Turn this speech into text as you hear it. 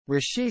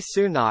Rishi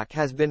Sunak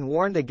has been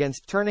warned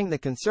against turning the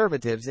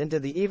Conservatives into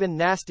the even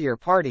nastier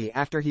party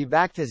after he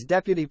backed his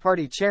deputy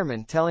party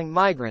chairman telling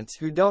migrants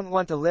who don't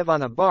want to live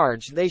on a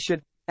barge they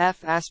should off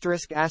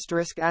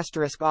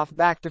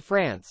back to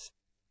France.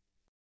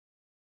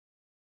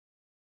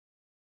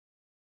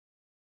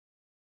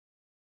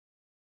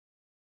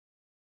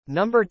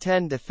 Number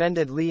 10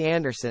 defended Lee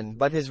Anderson,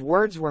 but his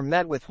words were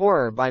met with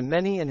horror by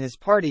many in his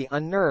party,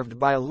 unnerved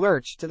by a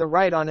lurch to the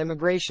right on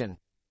immigration.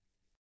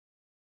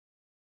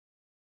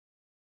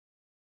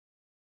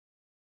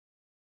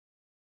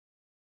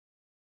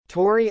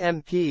 Tory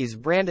MPs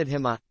branded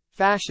him a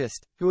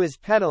fascist who is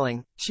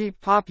peddling cheap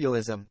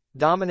populism.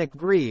 Dominic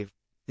Grieve,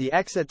 the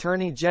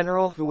ex-Attorney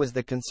General who was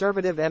the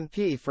Conservative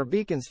MP for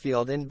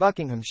Beaconsfield in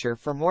Buckinghamshire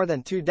for more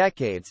than 2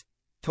 decades,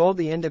 told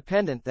The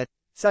Independent that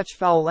such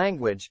foul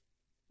language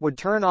would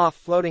turn off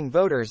floating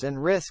voters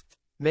and risked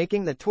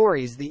making the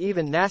Tories the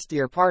even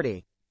nastier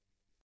party.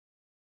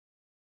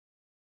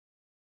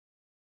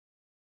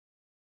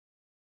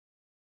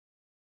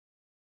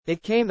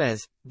 It came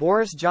as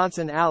Boris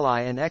Johnson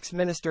ally and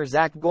ex-minister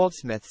Zac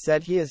Goldsmith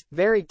said he is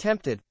very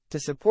tempted to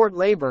support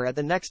Labour at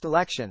the next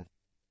election.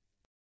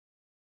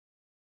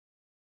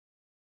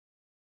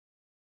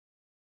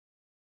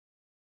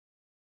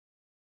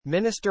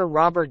 Minister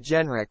Robert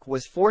Jenrick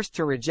was forced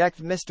to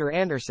reject Mr.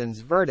 Anderson's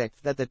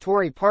verdict that the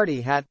Tory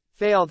party had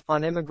failed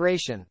on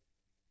immigration.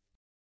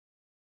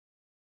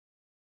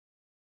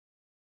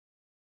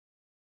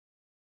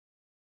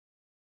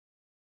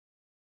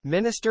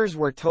 Ministers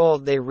were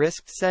told they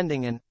risked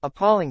sending an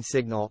appalling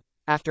signal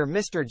after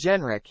Mr.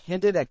 Jenrick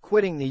hinted at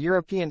quitting the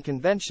European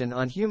Convention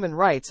on Human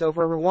Rights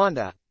over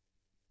Rwanda.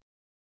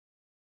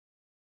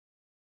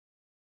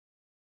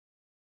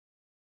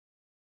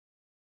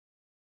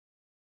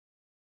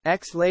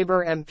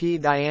 Ex-Labour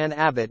MP Diane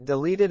Abbott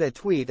deleted a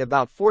tweet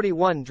about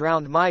 41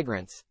 drowned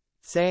migrants,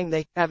 saying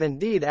they have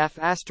indeed ed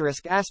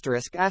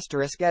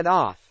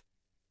off.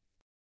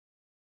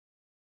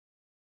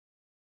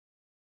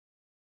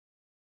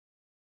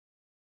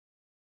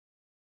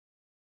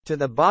 To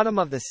the bottom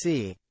of the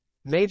sea.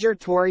 Major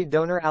Tory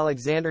donor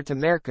Alexander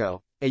Temerko,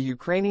 a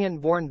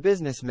Ukrainian-born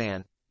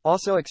businessman,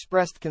 also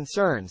expressed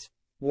concerns,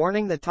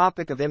 warning the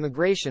topic of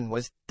immigration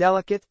was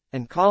delicate,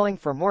 and calling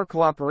for more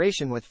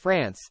cooperation with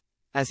France,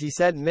 as he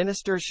said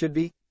ministers should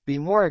be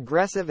more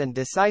aggressive and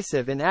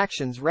decisive in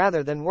actions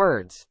rather than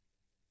words.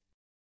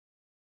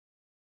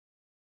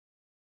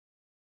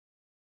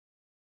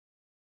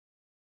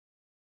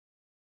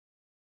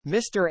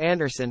 Mr.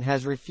 Anderson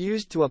has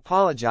refused to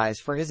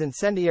apologize for his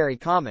incendiary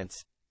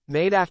comments,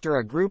 made after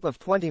a group of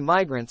 20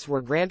 migrants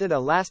were granted a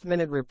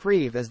last-minute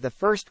reprieve as the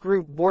first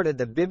group boarded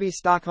the Bibi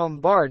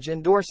Stockholm barge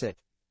in Dorset.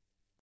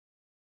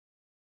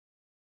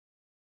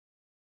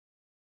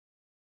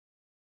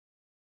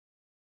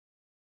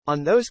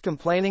 On those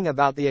complaining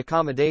about the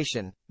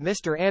accommodation,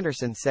 Mr.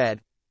 Anderson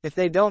said, if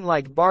they don't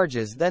like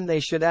barges then they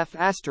should off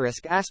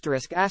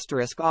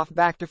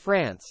back to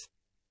France.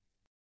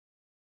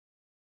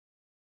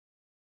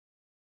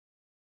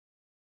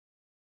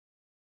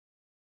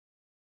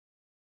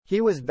 He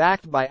was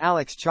backed by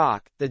Alex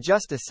Chalk, the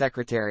Justice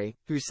Secretary,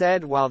 who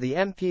said while the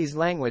MP's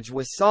language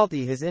was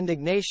salty his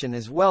indignation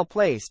is well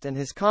placed and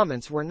his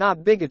comments were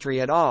not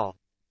bigotry at all.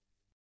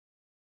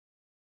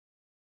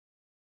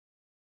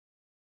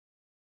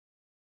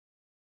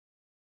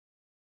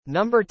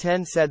 Number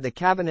 10 said the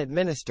cabinet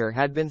minister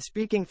had been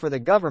speaking for the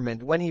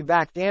government when he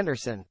backed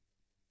Anderson.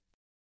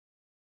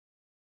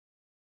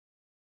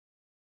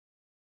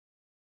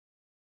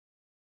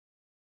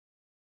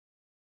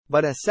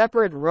 But a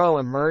separate row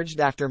emerged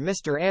after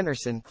Mr.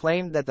 Anderson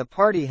claimed that the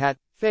party had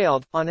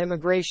failed on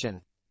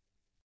immigration.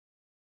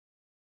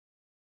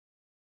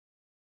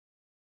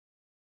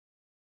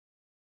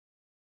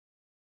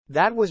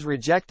 That was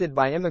rejected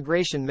by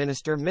Immigration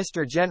Minister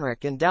Mr.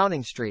 Jenrick in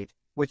Downing Street,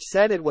 which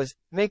said it was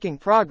making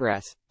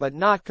progress, but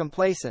not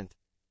complacent.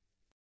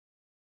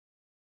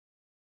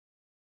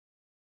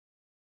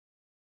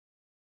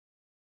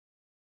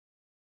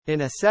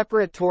 In a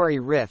separate Tory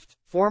rift,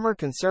 former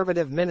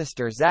Conservative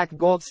Minister Zac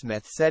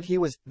Goldsmith said he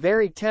was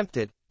very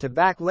tempted to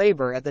back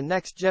Labour at the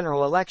next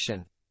general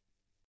election.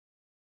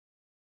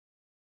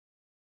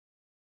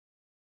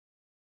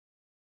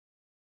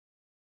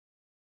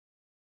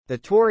 The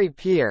Tory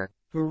peer,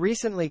 who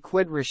recently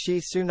quit Rishi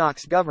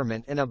Sunak's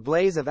government in a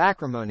blaze of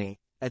acrimony,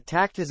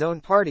 attacked his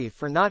own party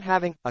for not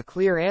having a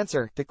clear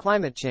answer to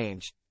climate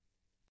change.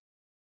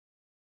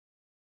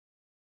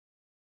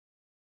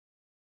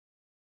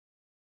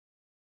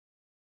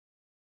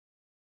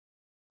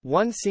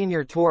 One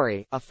senior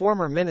Tory, a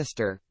former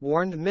minister,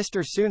 warned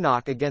Mr.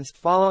 Sunak against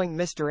following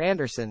Mr.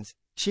 Anderson's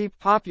cheap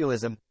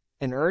populism,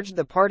 and urged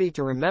the party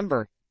to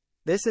remember,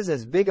 this is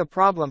as big a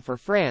problem for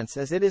France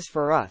as it is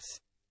for us.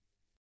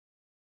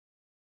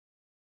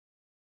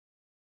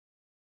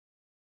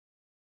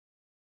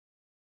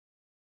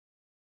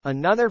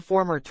 Another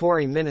former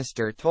Tory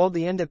minister told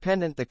The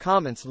Independent the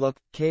comments look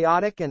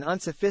chaotic and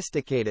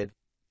unsophisticated,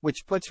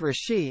 which puts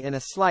Rishi in a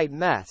slight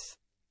mess.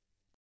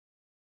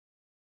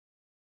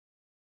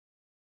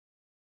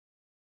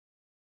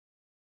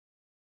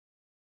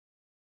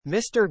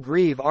 Mr.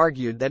 Grieve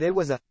argued that it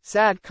was a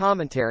sad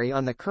commentary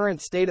on the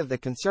current state of the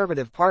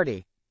Conservative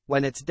Party,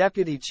 when its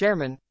deputy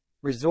chairman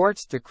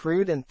resorts to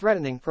crude and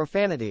threatening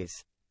profanities.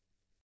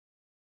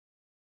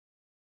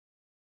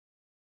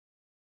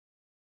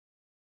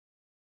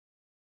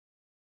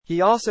 He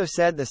also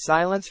said the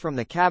silence from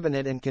the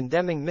cabinet in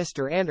condemning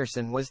Mr.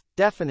 Anderson was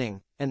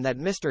deafening, and that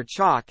Mr.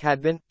 Chalk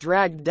had been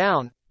dragged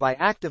down by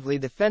actively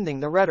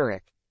defending the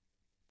rhetoric.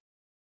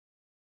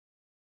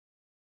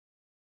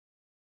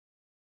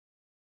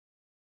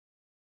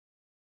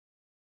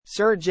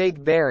 Sir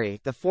Jake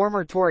Berry, the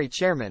former Tory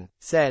chairman,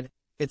 said,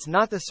 "It's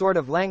not the sort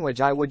of language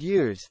I would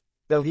use,"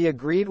 though he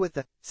agreed with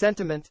the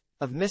sentiment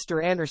of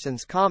Mr.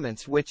 Anderson's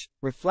comments, which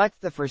reflect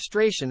the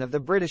frustration of the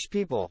British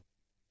people.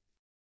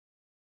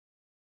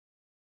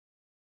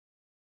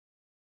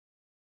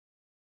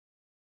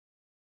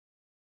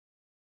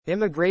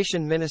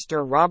 Immigration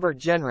Minister Robert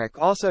Jenrick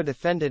also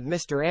defended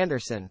Mr.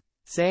 Anderson,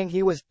 saying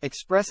he was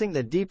expressing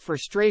the deep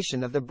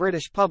frustration of the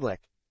British public.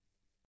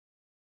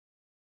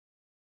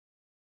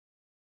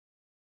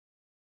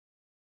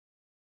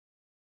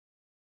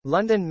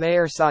 London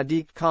Mayor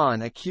Sadiq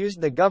Khan accused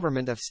the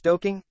government of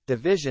stoking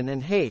division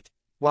and hate,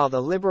 while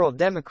the Liberal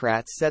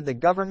Democrats said the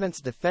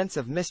government's defense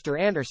of Mr.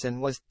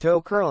 Anderson was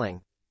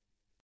toe-curling.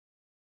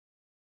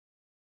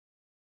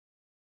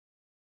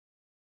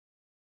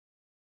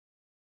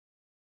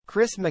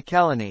 Chris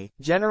McElhenney,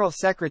 General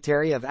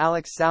Secretary of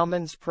Alex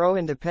Salmond's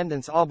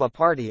pro-independence Alba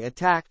party,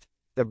 attacked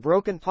the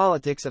broken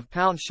politics of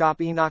pound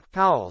shop Enoch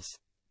Powell's.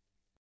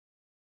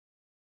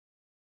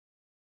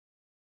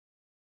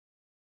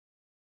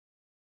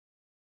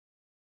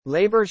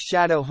 Labour's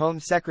Shadow Home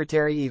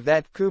Secretary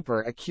Yvette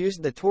Cooper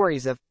accused the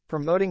Tories of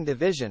promoting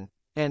division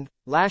and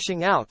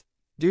lashing out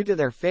due to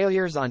their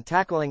failures on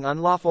tackling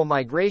unlawful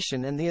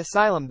migration and the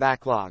asylum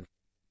backlog.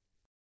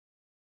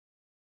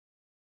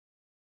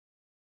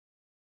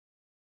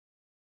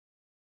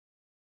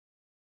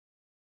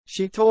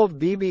 She told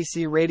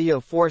BBC Radio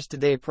 4's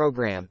Today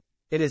programme,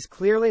 "It is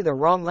clearly the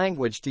wrong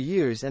language to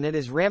use, and it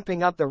is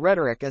ramping up the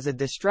rhetoric as a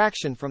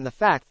distraction from the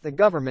fact the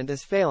government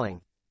is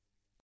failing."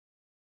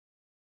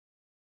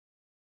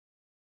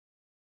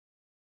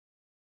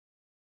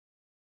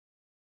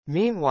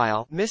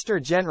 Meanwhile,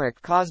 Mr.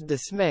 Jenrick caused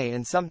dismay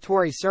in some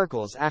Tory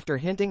circles after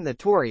hinting the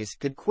Tories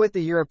could quit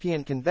the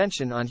European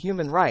Convention on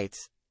Human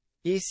Rights,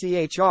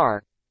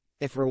 ECHR,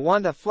 if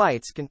Rwanda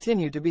flights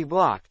continue to be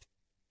blocked.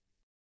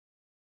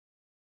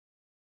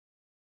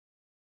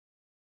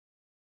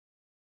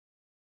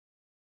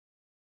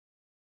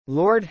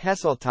 Lord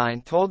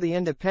Heseltine told The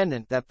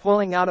Independent that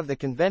pulling out of the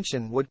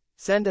convention would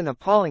send an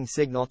appalling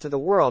signal to the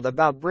world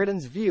about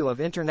Britain's view of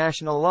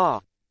international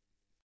law.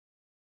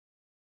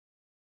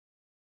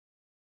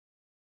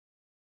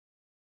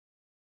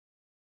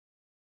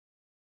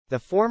 The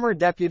former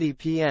deputy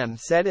PM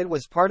said it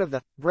was part of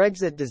the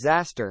Brexit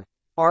disaster,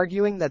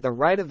 arguing that the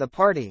right of the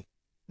party,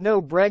 No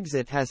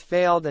Brexit, has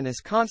failed and is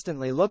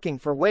constantly looking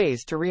for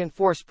ways to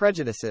reinforce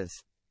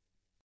prejudices.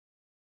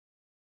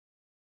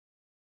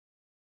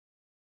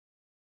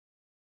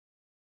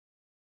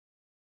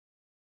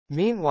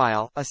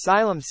 Meanwhile,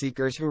 asylum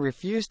seekers who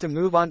refuse to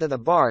move onto the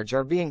barge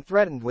are being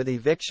threatened with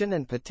eviction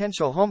and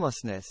potential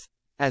homelessness,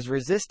 as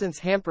resistance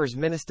hampers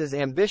ministers'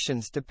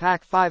 ambitions to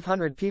pack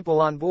 500 people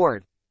on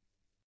board.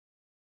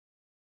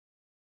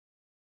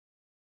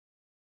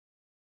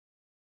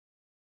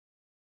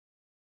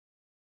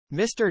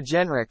 Mr.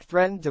 Jenrick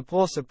threatened to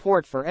pull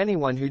support for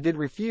anyone who did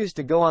refuse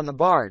to go on the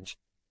barge.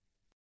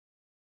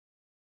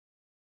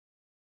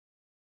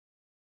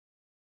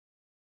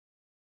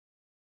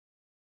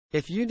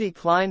 "If you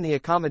decline the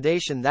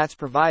accommodation that's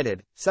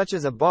provided, such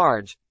as a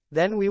barge,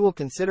 then we will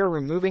consider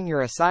removing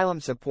your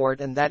asylum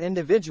support and that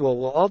individual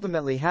will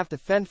ultimately have to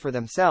fend for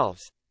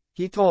themselves,"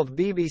 he told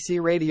BBC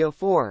Radio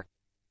 4.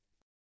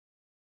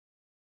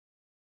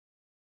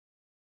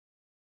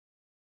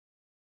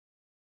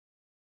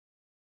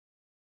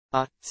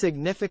 A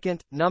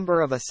significant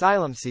number of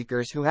asylum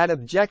seekers who had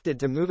objected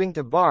to moving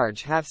to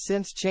barge have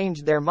since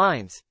changed their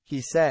minds, he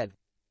said.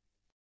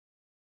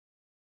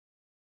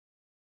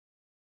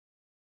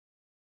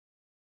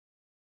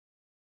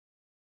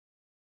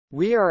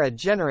 "We are a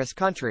generous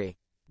country,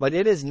 but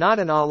it is not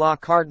an a la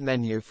carte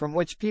menu from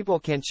which people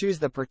can choose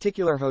the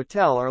particular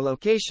hotel or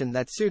location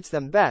that suits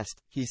them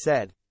best," he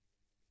said.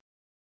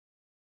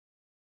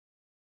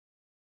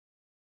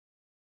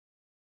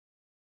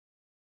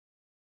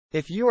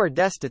 "If you are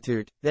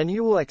destitute, then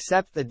you will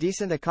accept the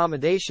decent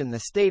accommodation the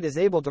state is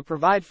able to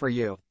provide for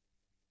you."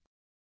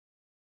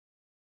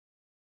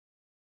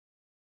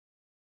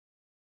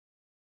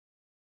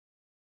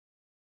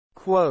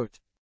 Quote,